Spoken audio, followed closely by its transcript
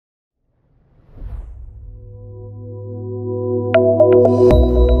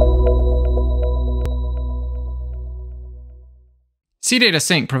CData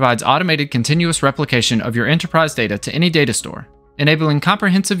Sync provides automated continuous replication of your enterprise data to any data store, enabling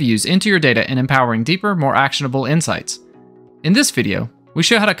comprehensive views into your data and empowering deeper, more actionable insights. In this video, we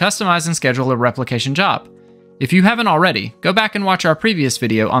show how to customize and schedule a replication job. If you haven't already, go back and watch our previous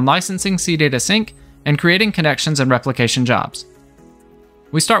video on licensing CData Sync and creating connections and replication jobs.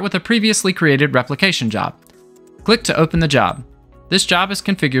 We start with a previously created replication job. Click to open the job. This job is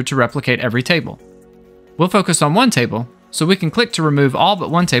configured to replicate every table. We'll focus on one table, so we can click to remove all but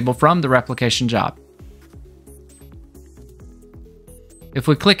one table from the replication job. If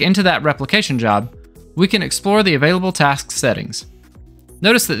we click into that replication job, we can explore the available task settings.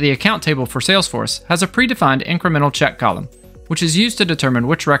 Notice that the account table for Salesforce has a predefined incremental check column, which is used to determine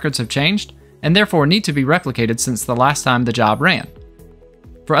which records have changed and therefore need to be replicated since the last time the job ran.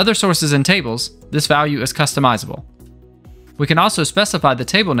 For other sources and tables, this value is customizable. We can also specify the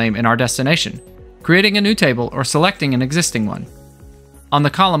table name in our destination, creating a new table or selecting an existing one. On the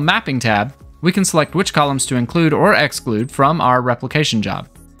Column Mapping tab, we can select which columns to include or exclude from our replication job.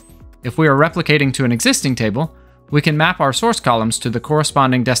 If we are replicating to an existing table, we can map our source columns to the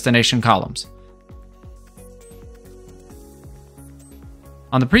corresponding destination columns.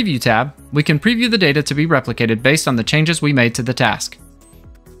 On the Preview tab, we can preview the data to be replicated based on the changes we made to the task.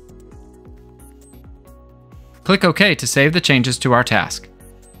 Click OK to save the changes to our task.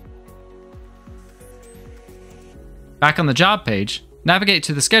 Back on the Job page, navigate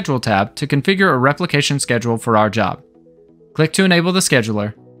to the Schedule tab to configure a replication schedule for our job. Click to enable the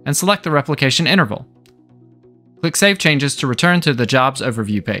scheduler and select the replication interval. Click Save Changes to return to the Jobs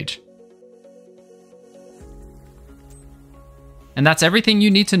Overview page. And that's everything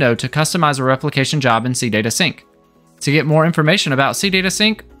you need to know to customize a replication job in CData Sync. To get more information about CData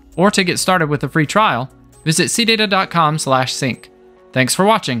Sync or to get started with a free trial, visit cdata.com/sync. Thanks for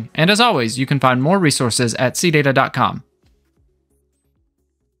watching, and as always, you can find more resources at cdata.com.